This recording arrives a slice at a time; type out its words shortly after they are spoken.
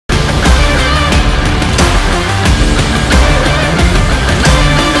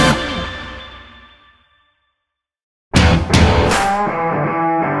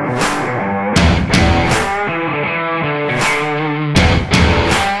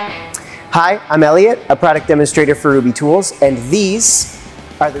Hi, I'm Elliot, a product demonstrator for RUBI Tools, and these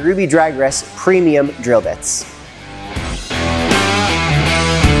are the RUBI DRYGRES Premium drill bits.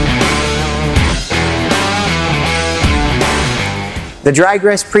 The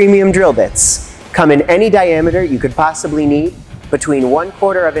DRYGRES Premium drill bits come in any diameter you could possibly need, between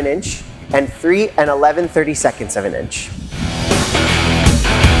 1/4 of an inch and 3 11/32 of an inch.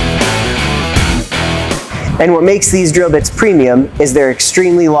 And what makes these drill bits premium is their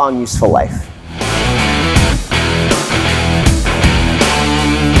extremely long useful life.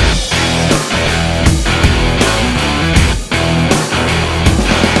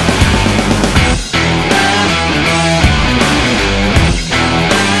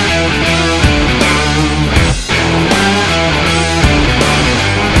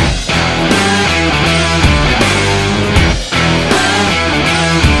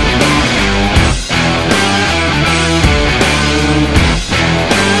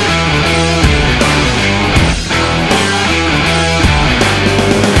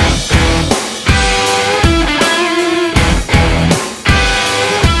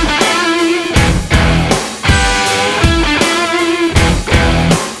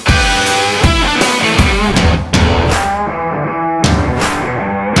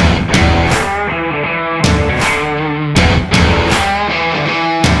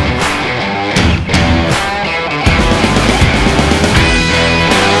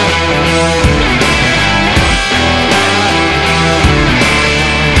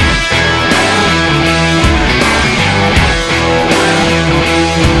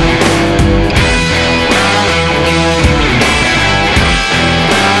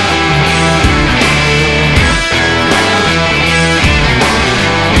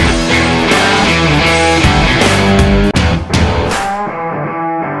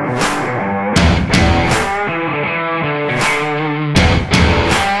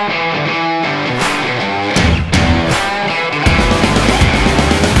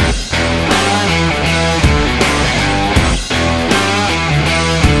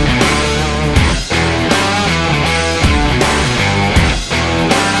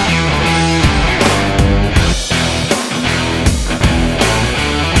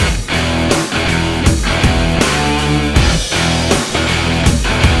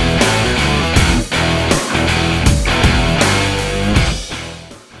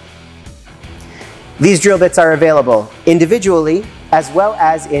 These drill bits are available individually as well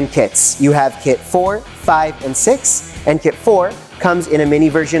as in kits. You have kit 4, 5, and 6, and kit 4 comes in a mini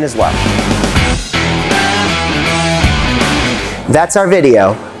version as well. That's our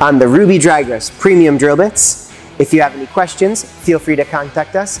video on the RUBI DRYGRES Premium drill bits. If you have any questions, feel free to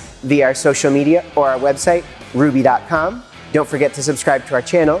contact us via our social media or our website, rubi.com. Don't forget to subscribe to our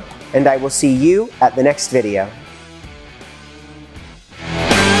channel, and I will see you at the next video.